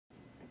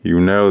You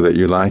know that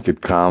you like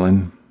it,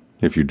 Colin.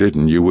 If you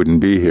didn't, you wouldn't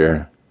be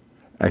here.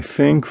 I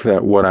think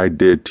that what I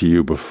did to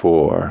you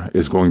before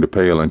is going to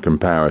pale in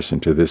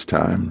comparison to this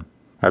time.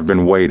 I've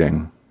been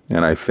waiting,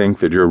 and I think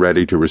that you're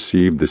ready to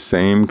receive the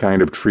same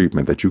kind of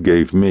treatment that you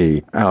gave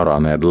me out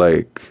on that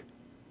lake."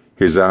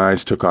 His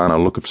eyes took on a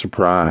look of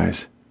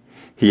surprise.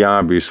 He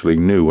obviously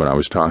knew what I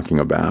was talking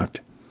about.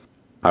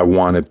 I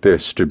wanted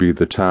this to be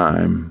the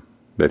time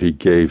that he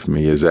gave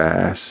me his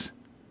ass.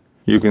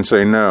 You can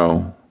say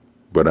no,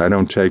 but I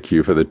don't take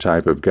you for the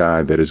type of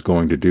guy that is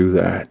going to do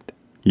that.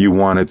 You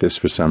wanted this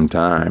for some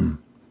time,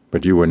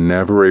 but you were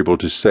never able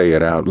to say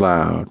it out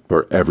loud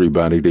for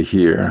everybody to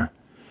hear.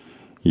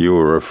 You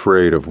were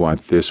afraid of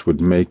what this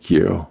would make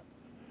you.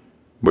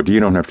 But you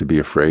don't have to be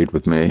afraid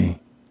with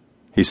me.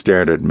 He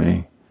stared at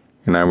me,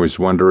 and I was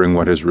wondering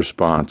what his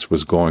response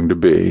was going to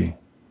be.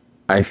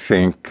 I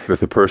think that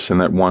the person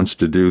that wants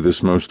to do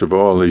this most of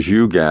all is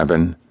you,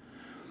 Gavin.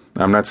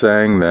 I'm not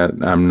saying that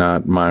I'm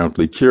not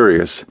mildly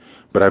curious,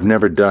 but I've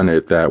never done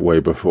it that way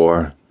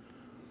before.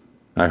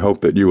 I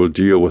hope that you will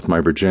deal with my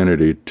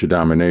virginity to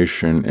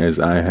domination as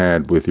I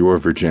had with your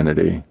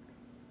virginity.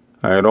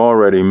 I had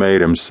already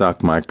made him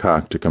suck my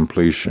cock to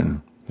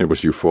completion. It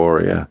was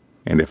euphoria,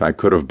 and if I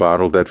could have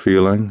bottled that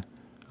feeling,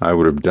 I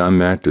would have done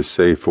that to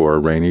save for a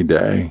rainy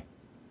day.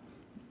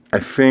 I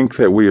think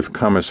that we have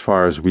come as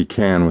far as we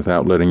can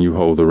without letting you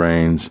hold the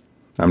reins.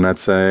 I'm not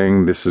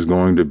saying this is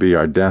going to be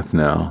our death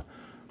knell,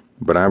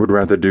 but I would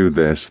rather do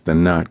this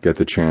than not get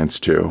the chance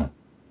to.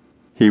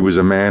 He was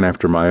a man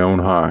after my own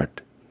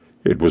heart.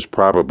 It was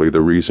probably the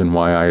reason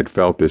why I had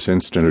felt this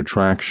instant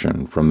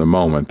attraction from the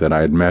moment that I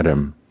had met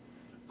him.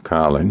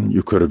 Colin,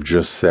 you could have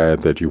just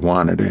said that you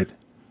wanted it.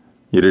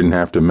 You didn't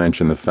have to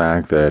mention the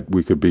fact that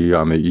we could be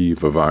on the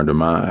eve of our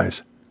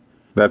demise.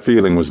 That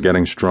feeling was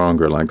getting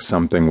stronger, like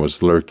something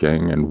was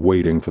lurking and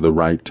waiting for the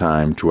right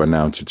time to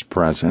announce its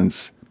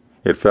presence.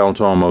 It felt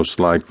almost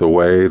like the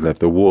way that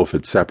the wolf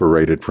had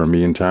separated from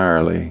me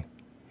entirely.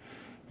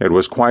 It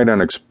was quite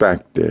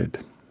unexpected,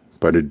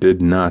 but it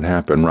did not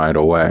happen right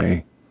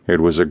away. It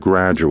was a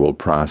gradual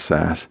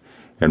process,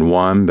 and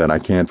one that I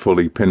can't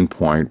fully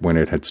pinpoint when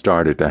it had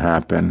started to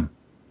happen.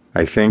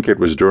 I think it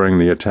was during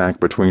the attack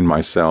between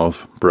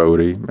myself,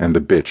 Brody, and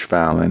the bitch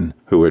Fallon,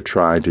 who had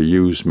tried to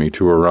use me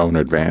to her own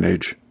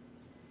advantage.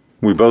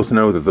 We both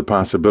know that the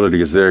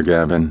possibility is there,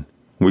 Gavin.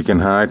 We can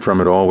hide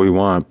from it all we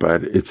want,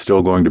 but it's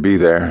still going to be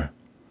there.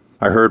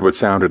 I heard what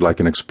sounded like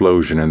an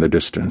explosion in the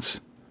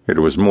distance. It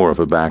was more of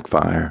a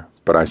backfire,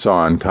 but I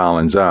saw in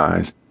Colin's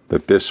eyes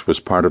that this was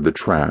part of the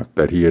trap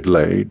that he had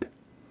laid.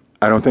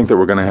 I don't think that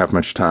we're going to have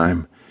much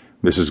time.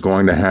 This is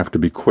going to have to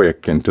be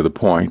quick and to the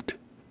point.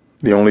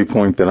 The only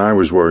point that I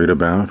was worried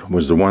about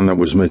was the one that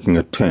was making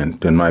a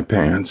tent in my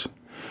pants.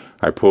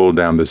 I pulled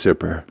down the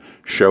zipper,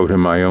 showed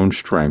him my own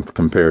strength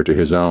compared to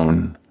his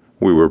own.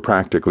 We were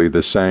practically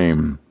the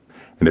same,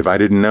 and if I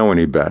didn't know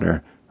any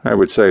better, I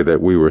would say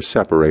that we were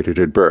separated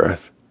at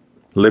birth.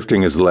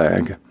 Lifting his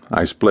leg,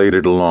 I splayed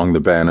it along the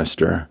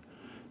banister.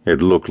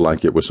 It looked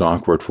like it was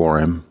awkward for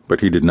him,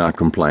 but he did not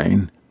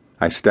complain.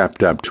 I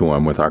stepped up to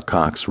him with our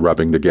cocks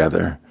rubbing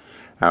together.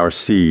 Our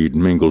seed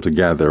mingled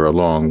together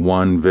along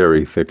one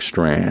very thick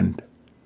strand.